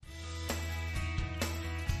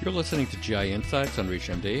You're listening to GI Insights on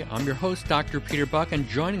ReachMD. I'm your host, Dr. Peter Buck, and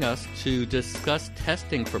joining us to discuss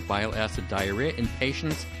testing for bile acid diarrhea in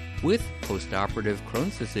patients with postoperative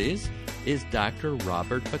Crohn's disease is Dr.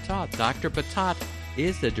 Robert Patat. Dr. Patat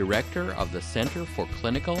is the director of the Center for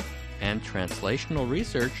Clinical and Translational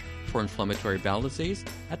Research for Inflammatory Bowel Disease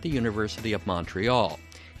at the University of Montreal.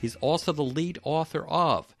 He's also the lead author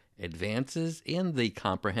of Advances in the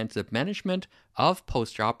Comprehensive Management of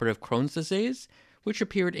Postoperative Crohn's Disease, which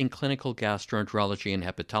appeared in Clinical Gastroenterology and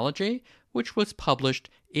Hepatology, which was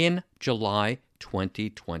published in July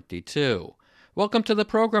 2022. Welcome to the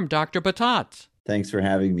program, Dr. Patat. Thanks for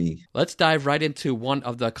having me. Let's dive right into one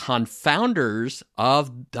of the confounders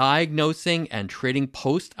of diagnosing and treating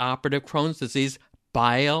postoperative Crohn's disease,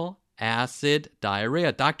 bile acid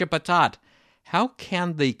diarrhea. Dr. Patat, how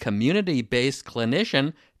can the community-based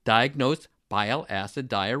clinician diagnose bile acid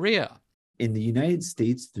diarrhea? In the United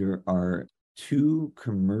States, there are two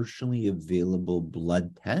commercially available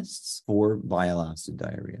blood tests for bile acid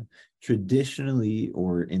diarrhea. Traditionally,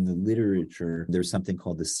 or in the literature, there's something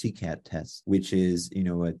called the CCAT test, which is,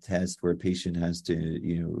 a test where a patient has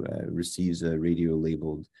to, receives a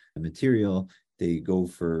radio-labeled material. They go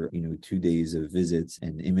for, 2 days of visits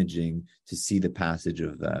and imaging to see the passage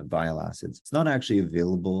of bile acids. It's not actually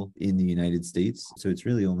available in the United States, so it's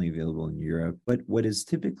really only available in Europe. But what is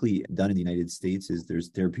typically done in the United States is there's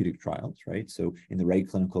therapeutic trials, right? So in the right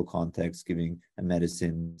clinical context, giving a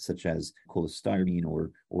medicine such as cholestyramine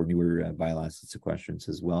or newer bile acid sequestrants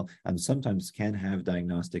as well, sometimes can have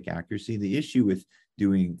diagnostic accuracy. The issue with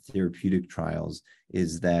doing therapeutic trials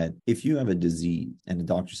is that if you have a disease and the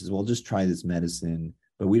doctor says, well, just try this medicine,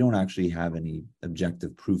 but we don't actually have any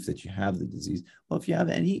objective proof that you have the disease. Well, if you have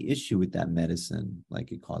any issue with that medicine,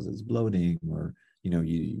 like it causes bloating or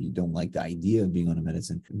you don't like the idea of being on a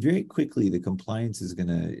medicine, very quickly the compliance is going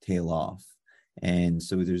to tail off. And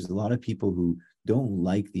so there's a lot of people who don't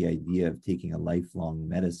like the idea of taking a lifelong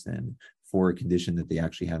medicine for a condition that they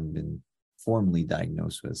actually haven't been formally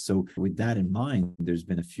diagnosed with. So with that in mind, there's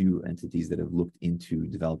been a few entities that have looked into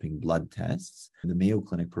developing blood tests. The Mayo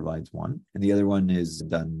Clinic provides one, and the other one is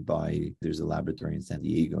done by, there's a laboratory in San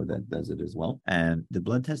Diego that does it as well. And the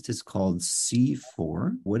blood test is called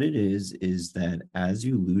C4. What it is that as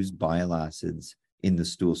you lose bile acids in the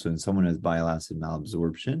stool, so when someone has bile acid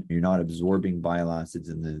malabsorption, you're not absorbing bile acids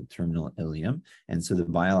in the terminal ileum, and so the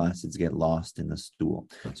bile acids get lost in the stool.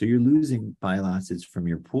 So you're losing bile acids from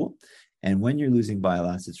your pool. And when you're losing bile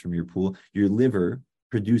acids from your pool, your liver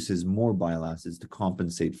produces more bile acids to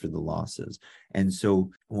compensate for the losses. And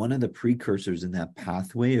so one of the precursors in that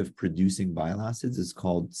pathway of producing bile acids is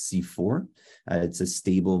called C4. It's a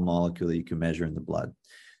stable molecule that you can measure in the blood.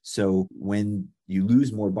 So when you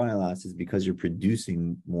lose more bile acids because you're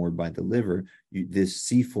producing more by the liver, this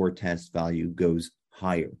C4 test value goes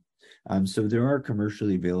higher. So there are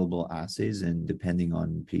commercially available assays, and depending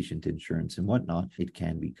on patient insurance and whatnot, it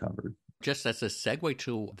can be covered. Just as a segue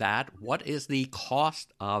to that, what is the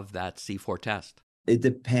cost of that C4 test? It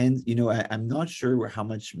depends. I'm not sure how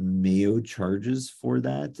much Mayo charges for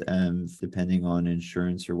that, depending on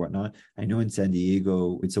insurance or whatnot. I know in San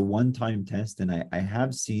Diego, it's a one-time test, and I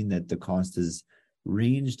have seen that the cost is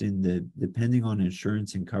ranged depending on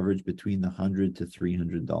insurance and coverage, between the $100 to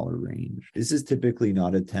 $300 range. This is typically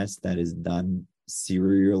not a test that is done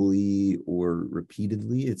serially or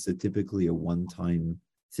repeatedly. It's typically a one-time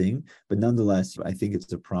thing, but nonetheless, I think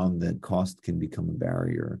it's a problem that cost can become a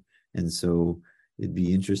barrier. And so it'd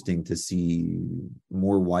be interesting to see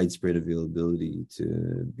more widespread availability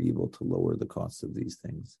to be able to lower the cost of these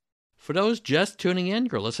things. For those just tuning in,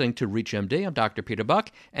 you're listening to ReachMD. I'm Dr. Peter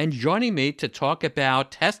Buck, and joining me to talk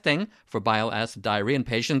about testing for bile acid diarrhea in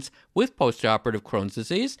patients with postoperative Crohn's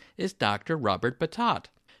disease is Dr. Robert Patat.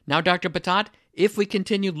 Now, Dr. Patat, if we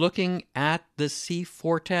continue looking at the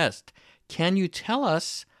C4 test, can you tell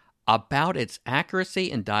us about its accuracy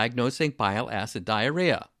in diagnosing bile acid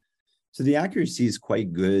diarrhea? So the accuracy is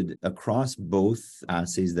quite good across both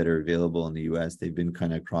assays that are available in the US. They've been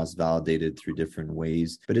kind of cross-validated through different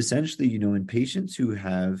ways. But essentially, in patients who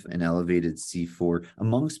have an elevated C4,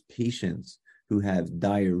 amongst patients who have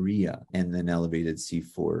diarrhea and then elevated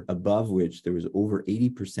C4, above which there was over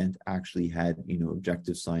 80% actually had,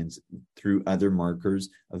 objective signs through other markers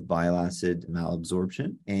of bile acid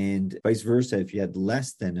malabsorption, and vice versa. If you had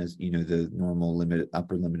less than, the normal limit,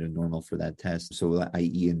 upper limit of normal for that test, so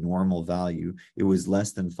i.e. a normal value, it was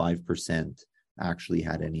less than 5% actually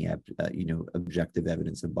had any objective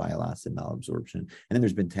evidence of bile acid malabsorption. And then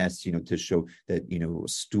there's been tests to show that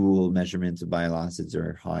stool measurements of bile acids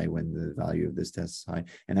are high when the value of this test is high.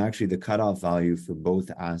 And actually the cutoff value for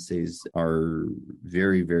both assays are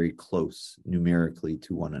very, very close numerically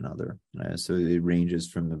to one another. So it ranges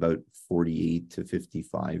from about 48 to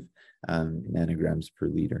 55 nanograms per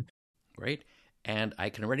liter. Great. And I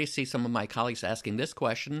can already see some of my colleagues asking this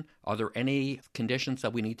question. Are there any conditions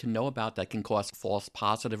that we need to know about that can cause false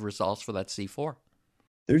positive results for that C4?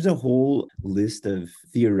 There's a whole list of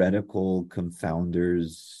theoretical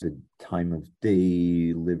confounders, the time of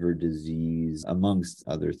day, liver disease, amongst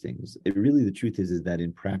other things. The truth is that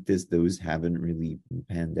in practice, those haven't really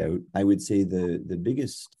panned out. I would say the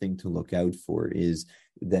biggest thing to look out for is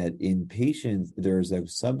that in patients, there's a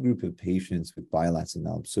subgroup of patients with bile acid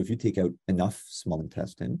malabsorption. So if you take out enough small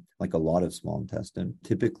intestine, like a lot of small intestine,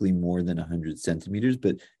 typically more than 100 centimeters,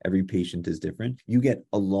 but every patient is different, you get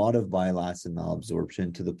a lot of bile acid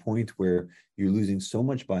malabsorption to the point where you're losing so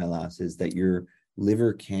much bile acids that your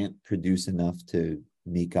liver can't produce enough to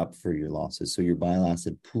make up for your losses. So your bile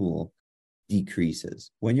acid pool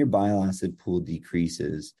decreases. When your bile acid pool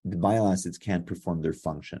decreases, the bile acids can't perform their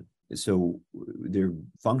function. So their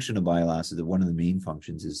function of bile acid, one of the main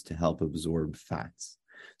functions is to help absorb fats.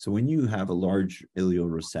 So when you have a large ileal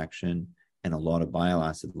resection and a lot of bile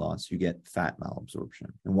acid loss, you get fat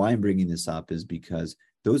malabsorption. And why I'm bringing this up is because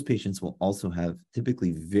those patients will also have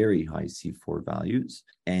typically very high C4 values.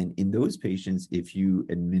 And in those patients, if you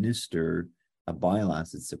administer a bile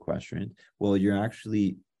acid sequestrant, well, you're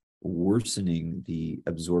actually worsening the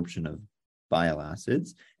absorption of bile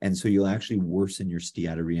acids. And so you'll actually worsen your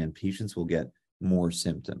steatorrhea and patients will get more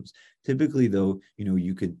symptoms. Typically, though,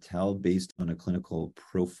 you could tell based on a clinical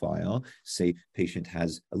profile, say patient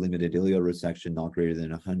has a limited ileal resection, not greater than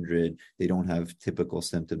 100, they don't have typical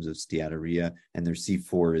symptoms of steatorrhea, and their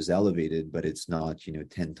C4 is elevated, but it's not,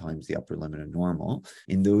 10 times the upper limit of normal.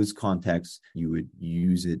 In those contexts, you would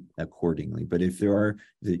use it accordingly. But if there are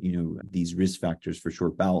these risk factors for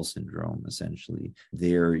short bowel syndrome, essentially,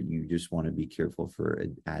 there you just want to be careful for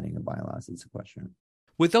adding a bile acid sequestrant.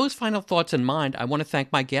 With those final thoughts in mind, I want to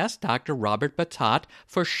thank my guest, Dr. Robert Batat,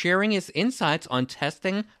 for sharing his insights on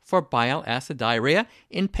testing for bile acid diarrhea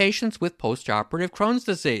in patients with postoperative Crohn's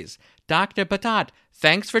disease. Dr. Batat,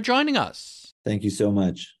 thanks for joining us. Thank you so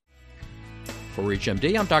much. For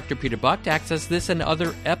ReachMD, I'm Dr. Peter Buck. To access this and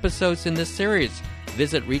other episodes in this series,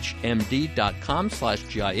 visit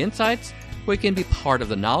reachmd.com/GI Insights, where you can be part of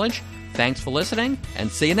the knowledge. Thanks for listening,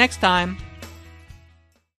 and see you next time.